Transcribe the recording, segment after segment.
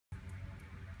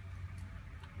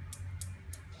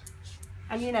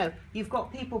And you know, you've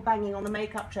got people banging on the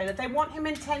makeup trailer. They want him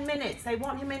in 10 minutes. They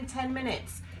want him in 10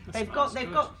 minutes. They've got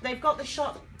the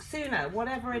shot sooner,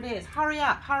 whatever it is. Hurry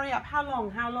up, hurry up. How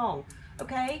long? How long?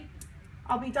 Okay?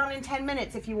 I'll be done in 10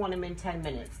 minutes if you want him in 10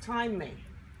 minutes. Time me.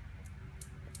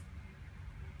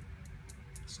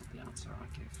 That's not the answer I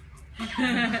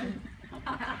give.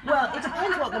 Well, it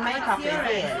depends what the makeup is,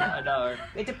 Ian. I know.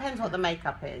 It depends what the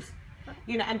makeup is.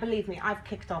 You know, and believe me, I've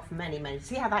kicked off many.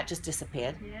 See how that just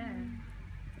disappeared? Yeah.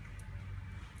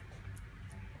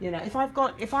 You know, if I've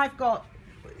got,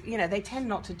 you know, they tend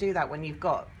not to do that when you've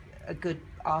got a good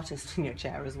artist in your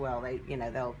chair as well. They, you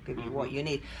know, they'll give you what you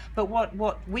need. But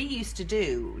what we used to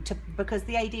do, because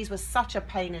the ADs were such a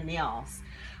pain in the ass,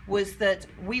 was that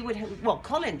we would, well,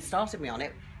 Colin started me on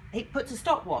it. He puts a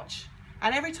stopwatch,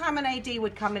 and every time an AD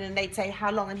would come in and they'd say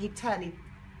how long, and he'd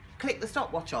click the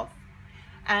stopwatch off,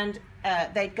 and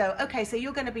they'd go, okay, so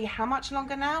you're going to be how much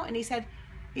longer now? And he said,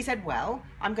 well,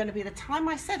 I'm going to be the time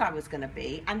I said I was going to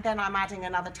be, and then I'm adding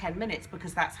another 10 minutes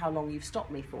because that's how long you've stopped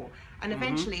me for. And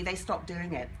eventually they stopped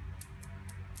doing it.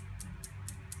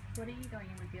 What are you going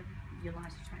in with your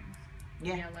lighter tones?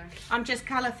 Yeah. Yellow. I'm just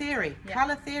colour theory. Yeah.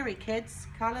 Colour theory, kids.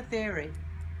 Colour theory.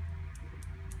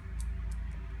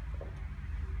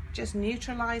 Just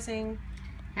neutralising.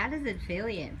 How does it feel,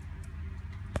 Ian?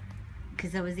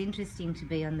 Because it was interesting to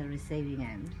be on the receiving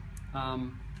end.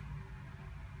 How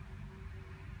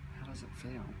does it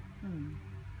feel?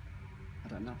 I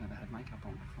don't know. I've never had makeup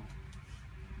on before.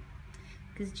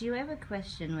 Because do you ever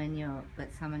question when you've got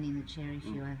someone in the chair if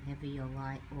you're heavy or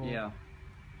light? Or Yeah.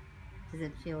 Does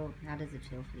it feel? How does it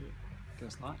feel for you?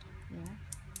 Feels light. Yeah.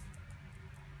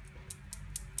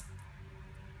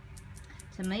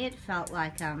 To me, it felt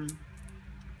like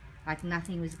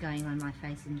nothing was going on my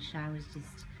face, and Sian was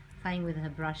just playing with her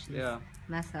brushes, Yeah.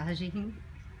 massaging.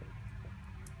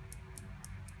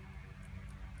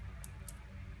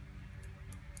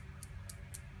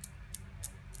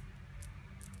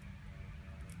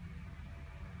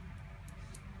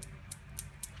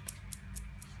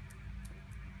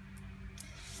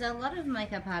 So a lot of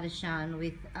makeup artists, Sian,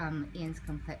 with Ian's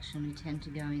complexion, who tend to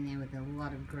go in there with a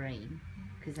lot of green,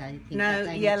 because I think that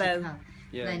they yellow.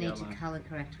 Need to colour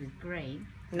correct with green.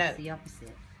 No. It's the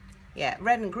opposite. Yeah,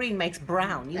 red and green makes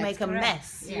brown. You That's make a correct.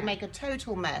 mess. Yeah. You make a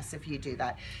total mess if you do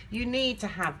that. You need to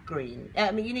have green.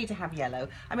 I mean, you need to have yellow.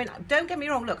 I mean, don't get me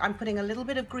wrong. Look, I'm putting a little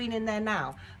bit of green in there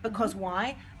now. Because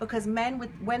why? Because men,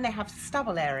 when they have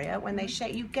stubble area, when they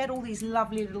shave, you get all these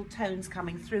lovely little tones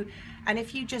coming through. And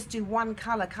if you just do one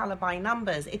colour by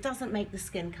numbers, it doesn't make the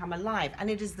skin come alive. And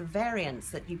it is the variance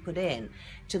that you put in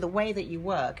to the way that you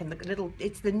work, and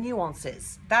it's the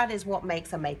nuances. That is what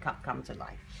makes a makeup come to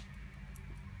life.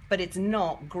 But it's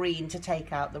not green to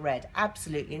take out the red.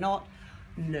 Absolutely not.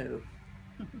 No.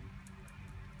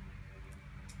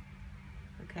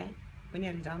 Okay, we're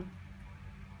nearly done.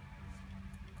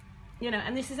 You know,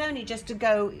 and this is only just to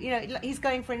go, you know, he's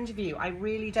going for an interview. I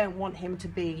really don't want him to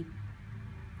be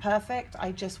perfect.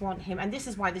 I just want him, and this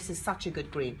is why this is such a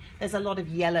good green. There's a lot of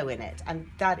yellow in it, and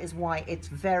that is why it's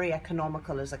very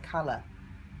economical as a colour.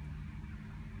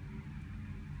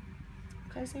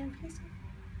 Close in, please.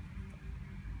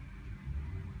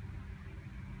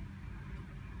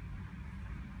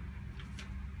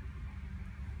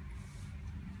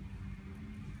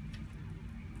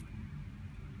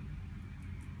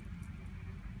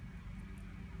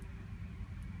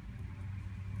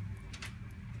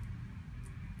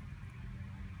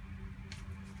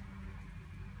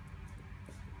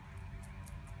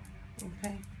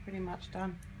 Okay, pretty much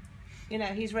done. You know,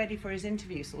 he's ready for his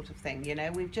interview sort of thing, you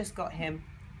know. We've just got him.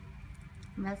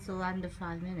 And that's all under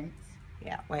 5 minutes.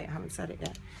 Yeah, wait, I haven't said it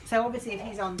yet. So obviously if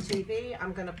he's on TV,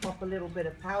 I'm going to pop a little bit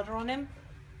of powder on him.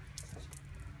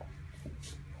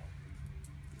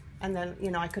 And then,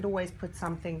 you know, I could always put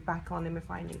something back on him if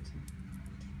I need to.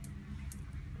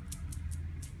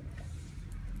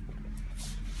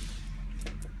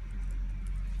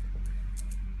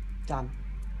 Done.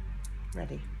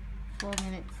 Ready. 4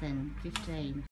 minutes and 15.